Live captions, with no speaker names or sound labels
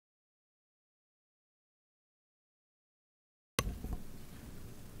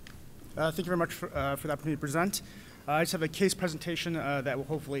Thank you very much for the opportunity to present. I just have a case presentation that will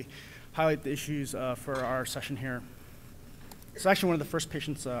hopefully highlight the issues for our session here. It's actually one of the first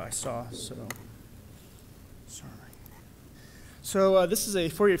patients I saw, so sorry. So this is a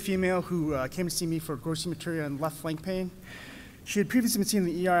 4-year female who came to see me for gross hematuria and left flank pain. She had previously been seen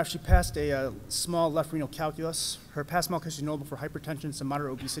in the ER after she passed a small left renal calculus. Her past medical history is notable for hypertension, some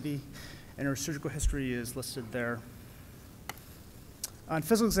moderate obesity, and her surgical history is listed there. On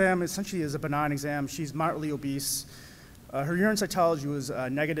physical exam, essentially is a benign exam. She's moderately obese. Her urine cytology was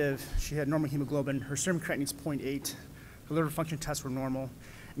negative. She had normal hemoglobin. Her serum creatinine is 0.8. Her liver function tests were normal.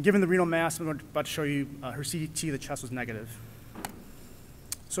 And given the renal mass I'm about to show you, her CT of the chest was negative.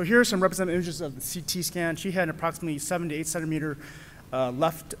 So here are some representative images of the CT scan. She had an approximately 7 to 8 centimeter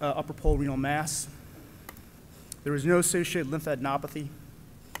left upper pole renal mass. There was no associated lymphadenopathy.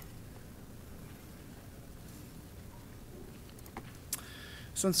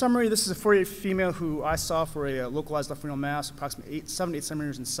 So in summary, this is a 4-year female who I saw for a localized left renal mass, approximately 7 to 8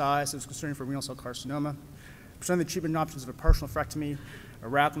 centimeters in size. It was concerning for renal cell carcinoma. Presented the treatment options of a partial nephrectomy, a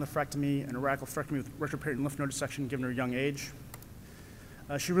radical nephrectomy, and a radical nephrectomy with retroperitoneal lymph node dissection given her young age.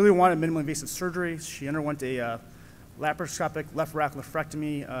 She really wanted minimally invasive surgery. She underwent a laparoscopic left radical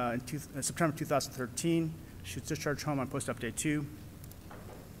nephrectomy in September 2013. She was discharged home on post-op day 2.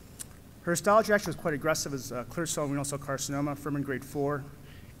 Her histology actually was quite aggressive as clear cell renal cell carcinoma, Furman grade 4.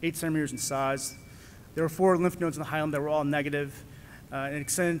 8 centimeters in size. There were 4 lymph nodes in the hilum that were all negative and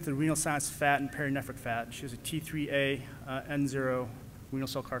extended to the renal sinus fat and perinephric fat. She has a T3A N0 renal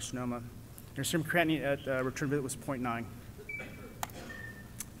cell carcinoma. Her serum creatinine at return visit was 0.9.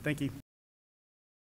 Thank you.